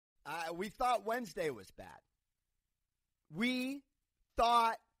We thought Wednesday was bad. We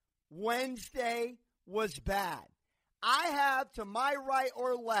thought Wednesday was bad. I have to my right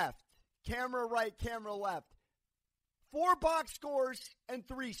or left, camera right, camera left, 4 box scores and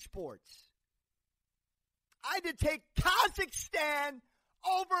 3 sports. I had to take Kazakhstan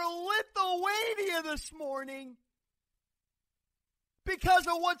over Lithuania this morning because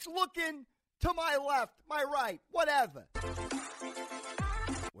of what's looking to my left, my right, whatever.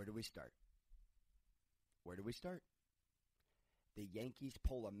 Where do we start? Where do we start? The Yankees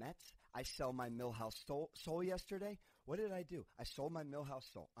pull a Mets. I sell my Millhouse soul yesterday. What did I do? I sold my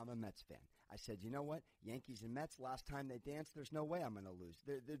Millhouse soul. I'm a Mets fan. I said, you know what? Yankees and Mets, last time they danced, there's no way I'm going to lose.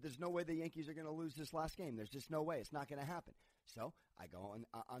 There's no way the Yankees are going to lose this last game. There's just no way. It's not going to happen. So I go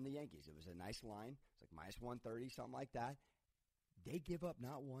on the Yankees. It was a nice line. It's like minus 130, something like that. They give up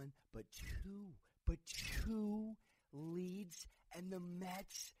not one, but two leads, and the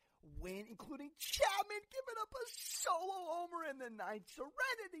Mets win, including Chapman giving up a solo homer in the 9th.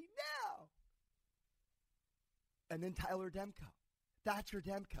 Serenity now. And then Tyler Demko. Thatcher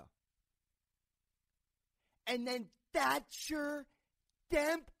Demko. And then Thatcher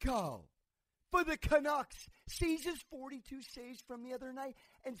Demko for the Canucks sees his 42 saves from the other night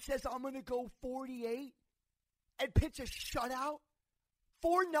and says, I'm going to go 48 and pitch a shutout.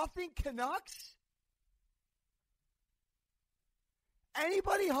 4-0 Canucks?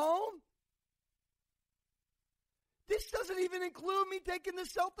 Anybody home? This doesn't even include me taking the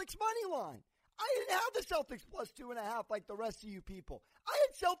Celtics money line. I didn't have the Celtics plus 2.5 like the rest of you people. I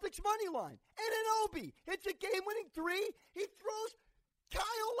had Celtics money line. Anunoby hits a game-winning 3. He throws,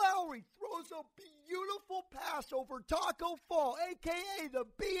 Kyle Lowry throws a beautiful pass over Taco Fall, a.k.a. the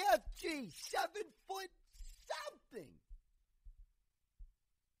BFG, 7-foot something.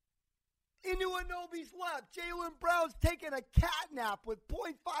 Into Anunoby's left. Jaylen Brown's taking a cat nap with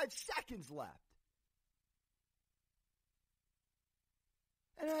 0.5 seconds left.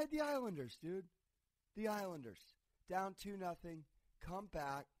 And I had the Islanders, dude. The Islanders. Down 2-0. Come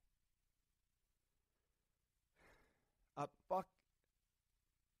back. Up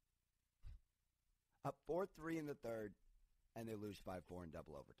 4-3 in the third. And they lose 5-4 in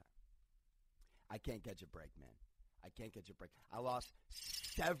double overtime. I can't catch a break, man. I can't catch a break. I lost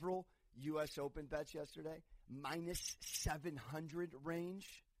several U.S. Open bets yesterday. Minus 700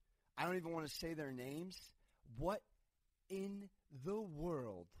 range. I don't even want to say their names. What in the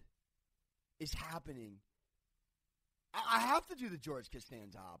world is happening? I have to do the George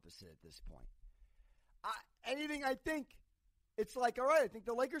Costanza opposite at this point. Anything I think, it's like, all right, I think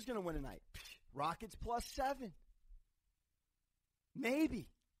the Lakers going to win tonight. Rockets plus 7. Maybe.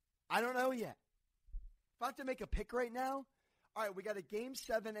 I don't know yet. If I have to make a pick right now, all right, we got a Game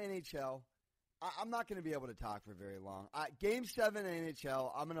 7 NHL. I'm not going to be able to talk for very long. Game 7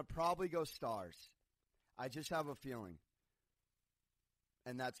 NHL, I'm going to probably go Stars. I just have a feeling.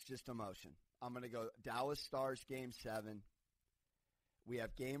 And that's just emotion. I'm going to go Dallas Stars Game 7. We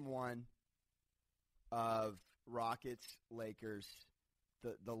have Game 1 of Rockets Lakers.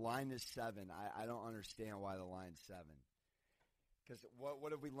 The line is 7. I don't understand why the line's 7. Because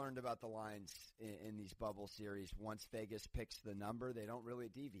what have we learned about the lines in these bubble series? Once Vegas picks the number, they don't really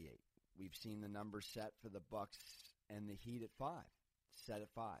deviate. We've seen the number set for the Bucks and the Heat at 5. Set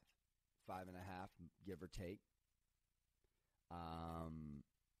at 5. 5.5, give or take.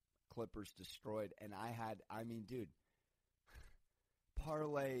 Clippers destroyed. And dude,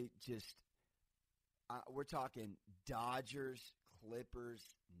 parlay just, we're talking Dodgers, Clippers,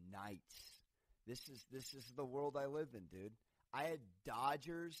 Knights. This is the world I live in, dude. I had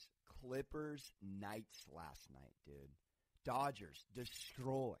Dodgers, Clippers, Knights last night, dude. Dodgers,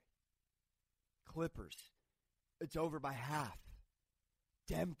 destroy. Clippers, it's over by half.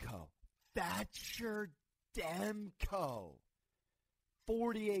 Demko, Thatcher Demko.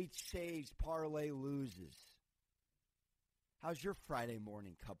 48 saves, parlay loses. How's your Friday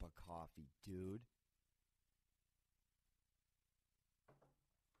morning cup of coffee, dude?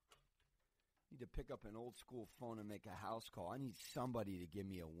 Need to pick up an old school phone and make a house call. I need somebody to give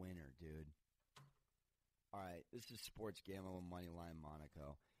me a winner, dude. All right, this is Sports Gambling Moneyline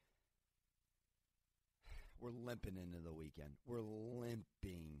Monaco. We're limping into the weekend. We're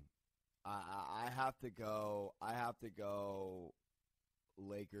limping. I have to go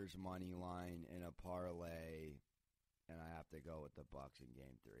Lakers money line in a parlay, and I have to go with the Bucks in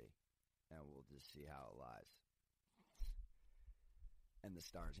Game 3, and we'll just see how it lies. And the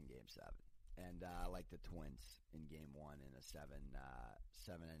Stars in Game 7. And I like the Twins in Game 1 in a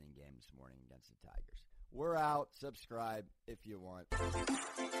seven-inning game this morning against the Tigers. We're out. Subscribe if you want.